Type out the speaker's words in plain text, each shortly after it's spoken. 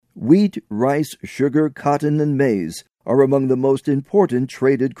Wheat, rice, sugar, cotton, and maize are among the most important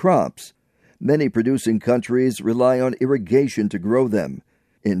traded crops. Many producing countries rely on irrigation to grow them.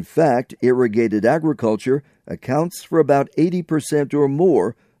 In fact, irrigated agriculture accounts for about 80% or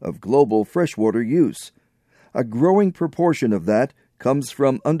more of global freshwater use. A growing proportion of that comes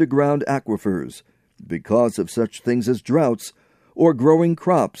from underground aquifers because of such things as droughts or growing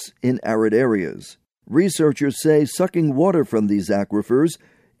crops in arid areas. Researchers say sucking water from these aquifers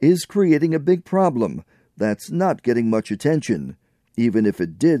is creating a big problem that's not getting much attention. Even if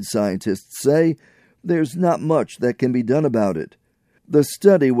it did, scientists say, there's not much that can be done about it. The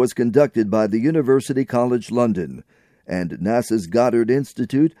study was conducted by the University College London and NASA's Goddard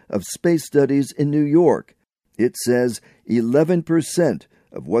Institute of Space Studies in New York. It says 11%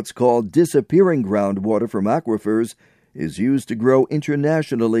 of what's called disappearing groundwater from aquifers is used to grow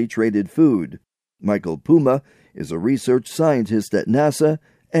internationally traded food. Michael Puma is a research scientist at NASA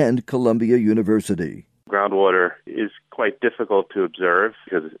and Columbia University. Groundwater is quite difficult to observe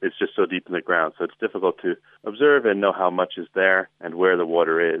because it's just so deep in the ground. So it's difficult to observe and know how much is there and where the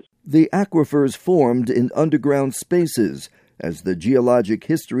water is. The aquifers formed in underground spaces as the geologic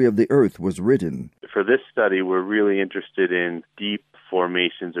history of the Earth was written. For this study, we're really interested in deep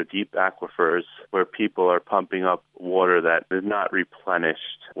formations or deep aquifers where people are pumping up water that is not replenished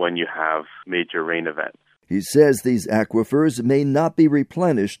when you have major rain events. He says these aquifers may not be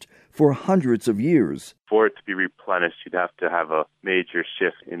replenished for hundreds of years. For it to be replenished, you'd have to have a major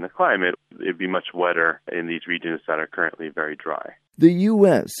shift in the climate. It'd be much wetter in these regions that are currently very dry. The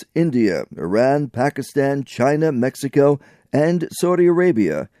U.S., India, Iran, Pakistan, China, Mexico, and Saudi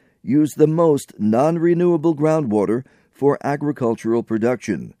Arabia use the most non-renewable groundwater for agricultural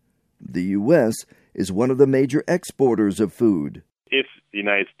production. The U.S. is one of the major exporters of food. If the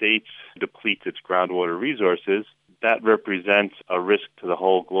United States depletes its groundwater resources, that represents a risk to the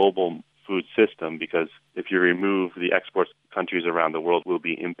whole global food system because if you remove the exports, countries around the world will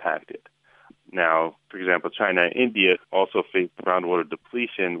be impacted. Now, for example, China and India also face groundwater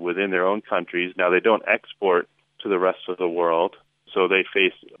depletion within their own countries. Now, they don't export to the rest of the world, so they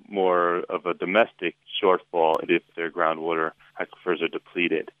face more of a domestic shortfall if their groundwater aquifers are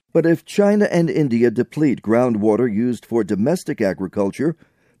depleted. But if China and India deplete groundwater used for domestic agriculture,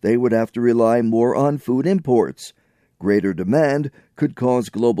 they would have to rely more on food imports. Greater demand could cause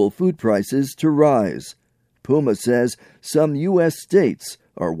global food prices to rise. Puma says some U.S. states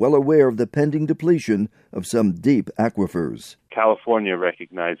are well aware of the pending depletion of some deep aquifers. California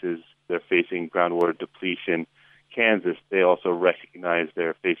recognizes they're facing groundwater depletion. Kansas, they also recognize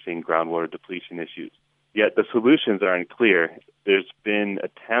they're facing groundwater depletion issues. Yet the solutions aren't clear. There's been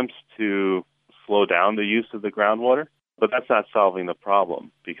attempts to slow down the use of the groundwater, but that's not solving the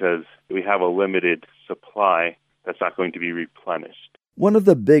problem because we have a limited supply that's not going to be replenished. One of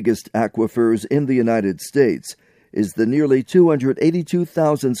the biggest aquifers in the United States is the nearly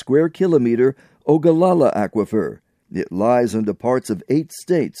 282,000 square kilometer Ogallala Aquifer. It lies under parts of 8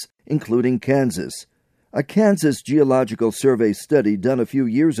 states, including Kansas. A Kansas Geological Survey study done a few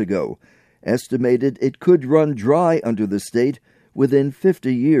years ago estimated it could run dry under the state within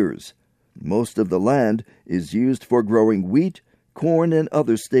 50 years. Most of the land is used for growing wheat, corn, and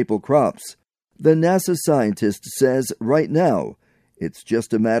other staple crops. The NASA scientist says right now it's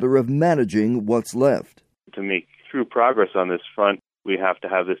just a matter of managing what's left. To make true progress on this front, we have to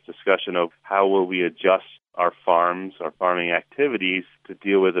have this discussion of how will we adjust our farms, our farming activities to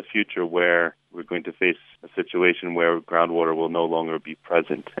deal with a future where we're going to face a situation where groundwater will no longer be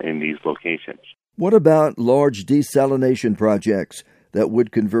present in these locations. What about large desalination projects that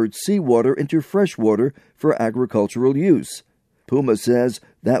would convert seawater into fresh water for agricultural use? Puma says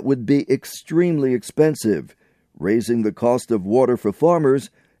that would be extremely expensive, raising the cost of water for farmers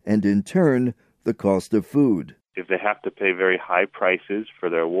and, in turn, the cost of food. If they have to pay very high prices for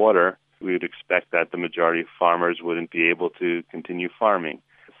their water, we would expect that the majority of farmers wouldn't be able to continue farming.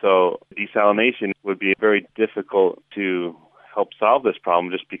 So desalination would be very difficult to help solve this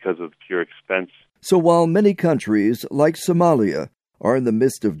problem just because of pure expense. So while many countries, like Somalia, are in the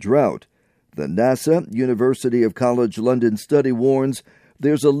midst of drought, the NASA University of College London study warns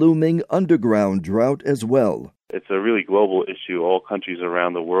there's a looming underground drought as well. It's a really global issue. All countries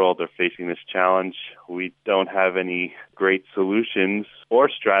around the world are facing this challenge. We don't have any great solutions or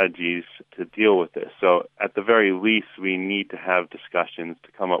strategies to deal with this. So at the very least, we need to have discussions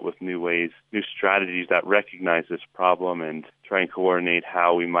to come up with new ways, new strategies that recognize this problem and try and coordinate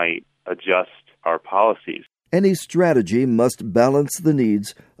how we might adjust our policies. Any strategy must balance the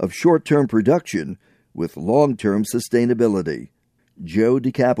needs of short-term production with long-term sustainability. Joe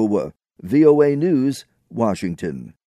Capua, VOA News, Washington.